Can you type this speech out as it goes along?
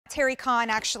Terry Kahn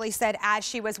actually said as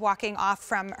she was walking off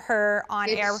from her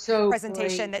on-air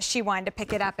presentation that she wanted to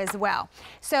pick it up as well.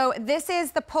 So this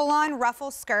is the pull-on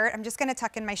ruffle skirt. I'm just going to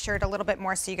tuck in my shirt a little bit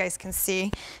more so you guys can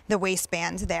see the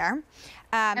waistband there.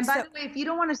 And by the way, if you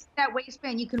don't want to see that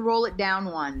waistband, you can roll it down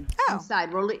one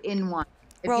inside. Roll it in one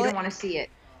if you don't want to see it.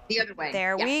 The other way.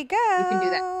 There we go. You can do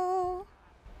that.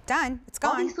 Done. It's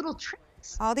gone. All these little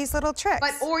tricks. All these little tricks.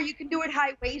 But or you can do it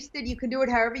high-waisted. You can do it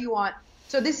however you want.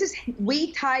 So this is,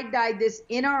 we tie-dyed this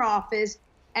in our office,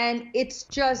 and it's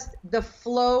just the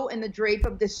flow and the drape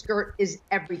of this skirt is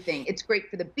everything. It's great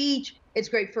for the beach. It's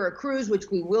great for a cruise,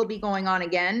 which we will be going on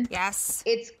again. Yes.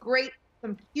 It's great.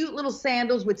 Some cute little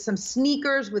sandals with some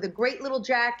sneakers with a great little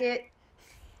jacket.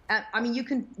 I mean,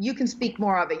 you can speak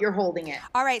more of it. You're holding it.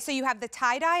 All right, so you have the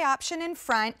tie-dye option in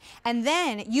front, and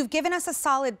then you've given us a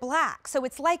solid black. So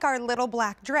it's like our little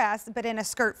black dress, but in a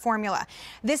skirt formula.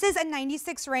 This is a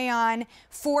 96 rayon,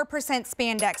 4%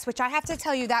 spandex, which I have to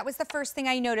tell you, that was the first thing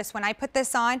I noticed when I put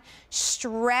this on.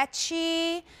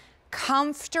 Stretchy,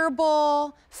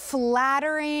 comfortable,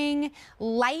 flattering,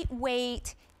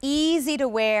 lightweight, easy to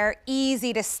wear,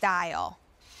 easy to style.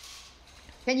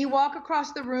 Can you walk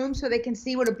across the room so they can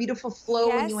see what a beautiful flow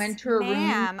when you enter a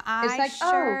room? It's like,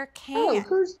 sure can.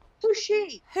 Who's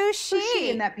she? Who's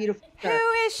she in that beautiful shirt?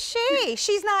 Who is she?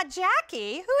 She's not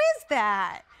Jackie. Who is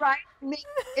that? Right.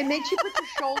 It makes you put your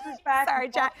shoulders back. Sorry,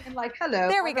 Jack. And like, hello.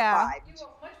 There we go. You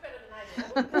look much better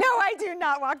than I do. No, I do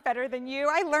not walk better than you.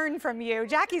 I learned from you.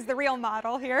 Jackie's the real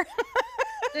model here.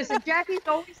 Listen, Jackie's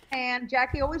always tan.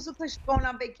 Jackie always looks like she's going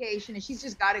on vacation, and she's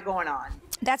just got it going on.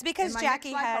 That's because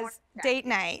Jackie has date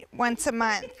night once a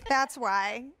month. That's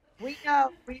why. We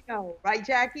know. Right,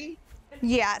 Jackie?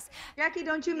 Yes. Jackie,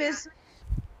 don't you miss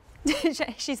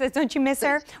She says, don't you miss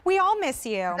her? We all miss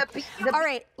you. All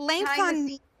right,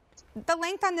 the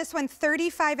length on this one,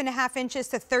 35.5 inches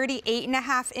to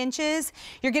 38.5 inches.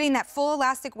 You're getting that full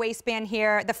elastic waistband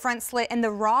here, the front slit, and the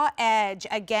raw edge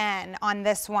again on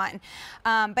this one.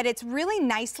 But it's really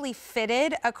nicely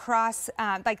fitted across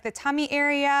like the tummy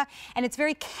area, and it's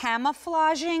very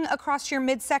camouflaging across your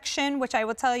midsection, which I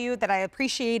will tell you that I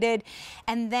appreciated.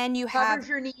 And then you have covers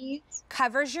your knees.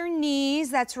 Covers your knees,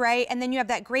 that's right. And then you have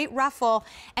that great ruffle.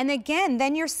 And again,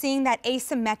 then you're seeing that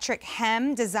asymmetric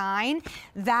hem design.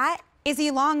 That is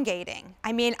elongating.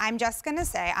 I mean, I'm just gonna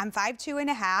say, I'm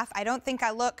 5'2.5". I don't think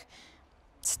I look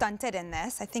stunted in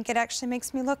this. I think it actually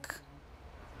makes me look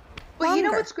Well, you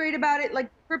know what's great about it? Like,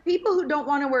 for people who don't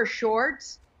wanna wear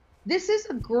shorts, this is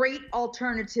a great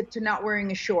alternative to not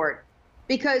wearing a short,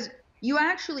 because you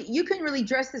can really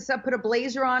dress this up, put a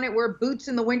blazer on it, wear boots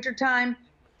in the wintertime,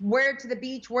 wear it to the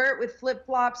beach, wear it with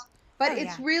flip-flops. But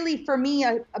it's really, for me,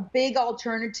 a big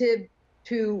alternative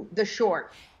to the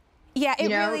short. Yeah, it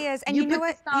really is. And you know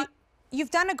what? You've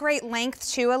done a great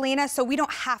length too, Alina, so we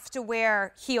don't have to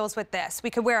wear heels with this. We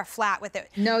could wear a flat with it.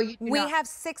 No, you do not. We have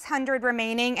 600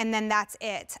 remaining, and then that's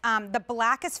it. The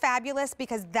black is fabulous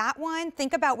because that one,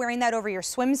 think about wearing that over your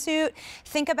swimsuit.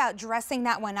 Think about dressing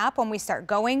that one up when we start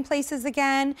going places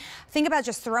again. Think about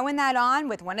just throwing that on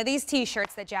with one of these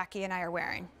t-shirts that Jackie and I are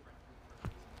wearing.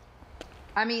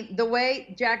 I mean, the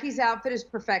way Jackie's outfit is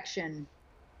perfection.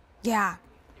 Yeah.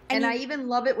 And I even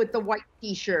love it with the white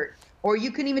t-shirt. Or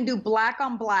you can even do black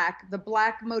on black, the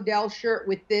black model shirt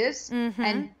with this.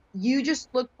 And you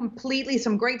just look completely,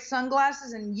 some great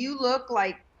sunglasses, and you look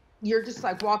like you're just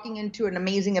like walking into an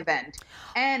amazing event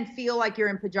and feel like you're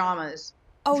in pajamas.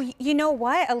 Oh, you know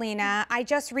what, Alina? I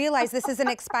just realized this is an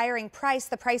expiring price.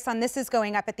 The price on this is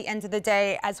going up at the end of the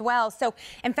day as well. So,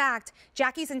 in fact,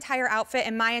 Jackie's entire outfit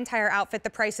and my entire outfit,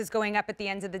 the price is going up at the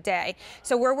end of the day.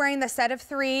 So we're wearing the set of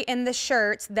 3 in the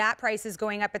shirts. That price is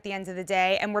going up at the end of the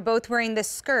day. And we're both wearing this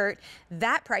skirt.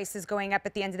 That price is going up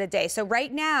at the end of the day. So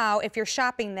right now, if you're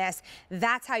shopping this,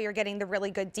 that's how you're getting the really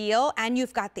good deal. And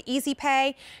you've got the easy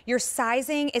pay. Your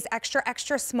sizing is extra,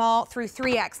 extra small through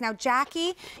 3X. Now,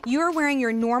 Jackie, you're wearing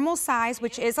your normal size,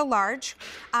 which is a large.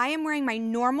 I am wearing my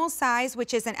normal size,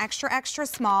 which is an extra, extra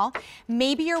small.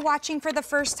 Maybe you're watching for the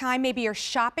first time. Maybe you're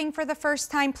shopping for the first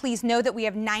time. Please know that we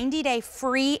have 90-day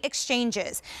free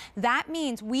exchanges. That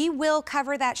means we will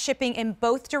cover that shipping in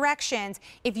both directions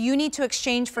if you need to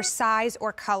exchange for size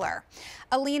or color.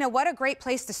 Alina, what a great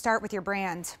place to start with your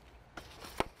brand.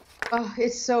 Oh,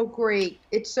 it's so great.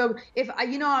 It's so,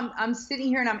 I'm sitting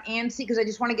here and I'm antsy because I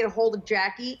just want to get a hold of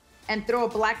Jackie and throw a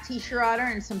black t-shirt on her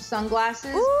and some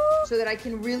sunglasses. Ooh. So that I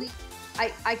can really,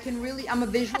 I'm a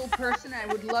visual person. I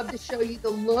would love to show you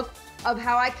the look of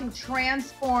how I can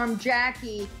transform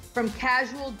Jackie from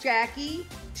casual Jackie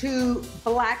to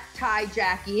black tie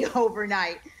Jackie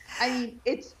overnight. I mean,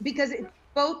 it's because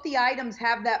both the items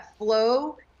have that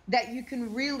flow that you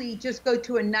can really just go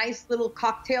to a nice little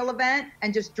cocktail event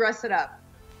and just dress it up.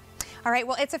 All right,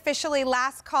 well, it's officially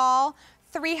last call.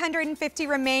 350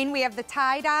 remain. We have the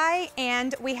tie-dye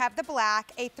and we have the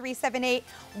black, a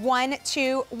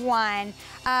 378121.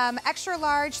 Extra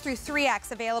large through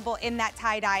 3X available in that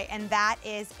tie-dye, and that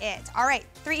is it. All right,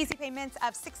 3 easy payments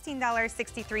of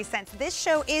 $16.63. This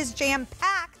show is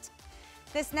jam-packed.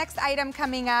 This next item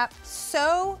coming up,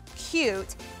 so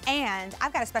cute, and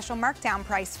I've got a special markdown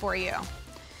price for you.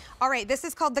 All right, this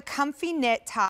is called the Comfy Knit Top.